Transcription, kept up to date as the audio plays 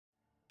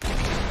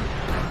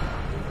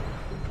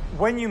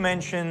When you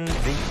mention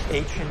the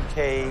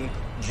H&K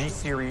G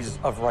series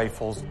of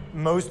rifles,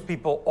 most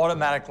people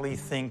automatically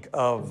think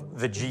of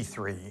the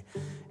G3.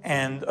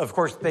 And of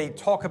course, they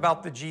talk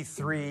about the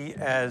G3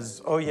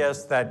 as, oh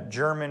yes, that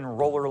German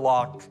roller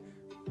lock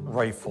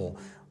rifle.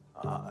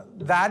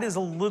 That is a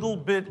little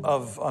bit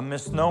of a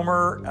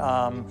misnomer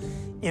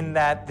in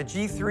that the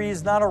G3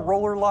 is not a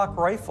roller lock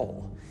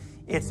rifle.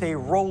 It's a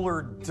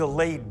roller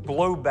delayed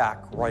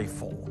blowback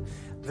rifle.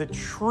 The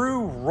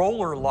true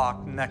roller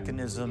lock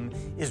mechanism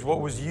is what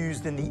was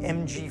used in the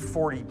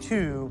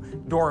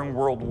MG42 during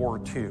World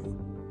War II.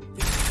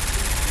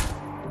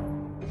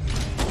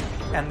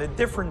 And the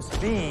difference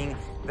being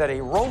that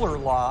a roller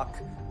lock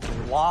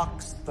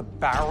locks the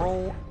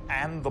barrel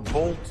and the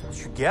bolt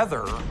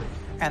together,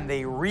 and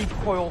they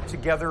recoil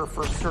together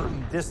for a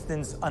certain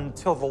distance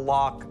until the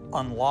lock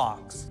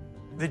unlocks.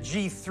 The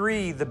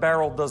G3, the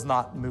barrel does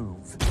not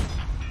move.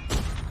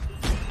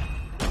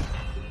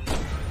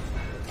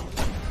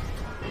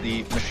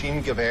 The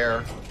Machine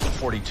Gewehr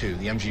 42,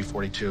 the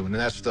MG42, and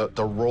that's the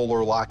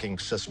roller locking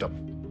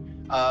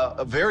system.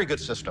 A very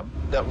good system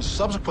that was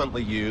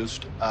subsequently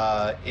used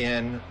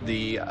in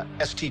the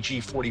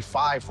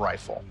STG-45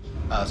 rifle.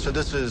 So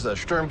this is a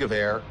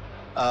Sturmgewehr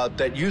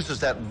that uses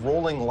that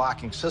rolling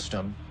locking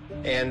system.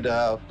 And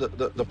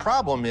the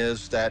problem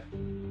is that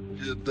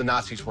the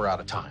Nazis were out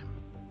of time.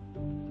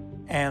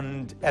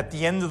 And at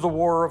the end of the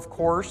war, of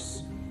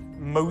course,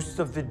 most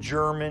of the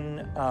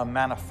German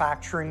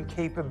manufacturing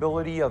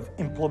capability of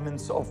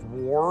implements of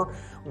war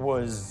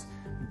was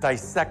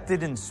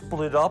dissected and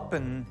split up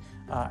and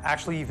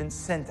actually even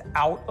sent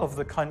out of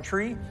the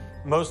country.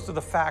 Most of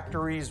the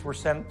factories were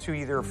sent to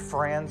either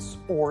France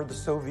or the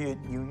Soviet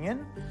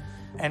Union.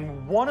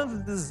 And one of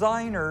the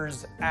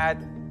designers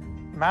at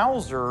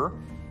Mauser,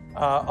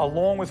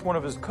 along with one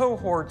of his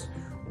cohorts,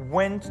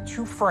 went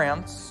to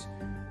France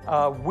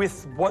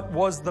with what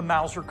was the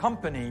Mauser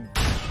company.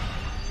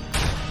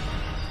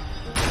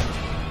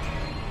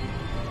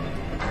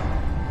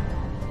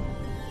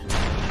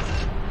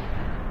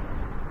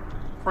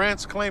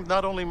 France claimed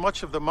not only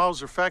much of the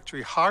Mauser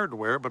factory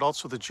hardware, but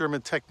also the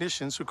German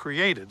technicians who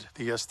created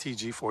the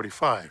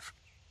STG-45.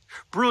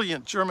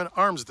 Brilliant German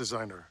arms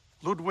designer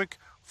Ludwig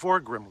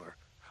Vorgrimler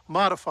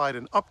modified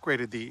and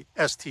upgraded the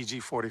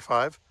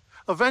STG-45,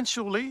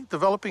 eventually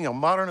developing a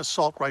modern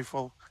assault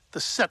rifle, the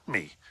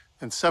Set-Me,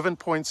 in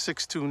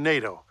 7.62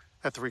 NATO,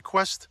 at the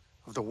request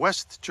of the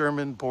West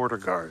German border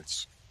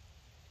guards.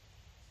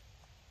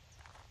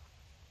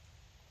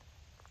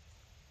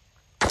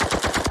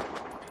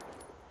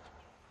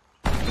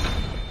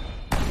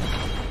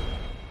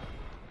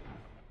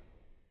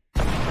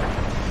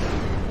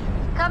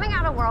 Coming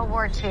out of World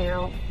War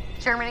II,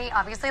 Germany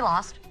obviously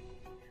lost,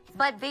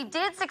 but they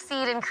did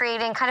succeed in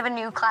creating kind of a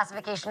new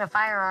classification of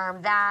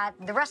firearm that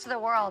the rest of the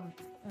world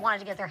wanted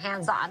to get their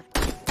hands on.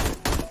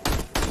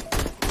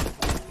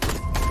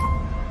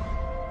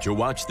 To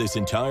watch this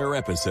entire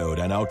episode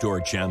on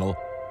Outdoor Channel,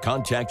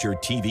 contact your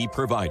TV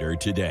provider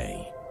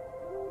today.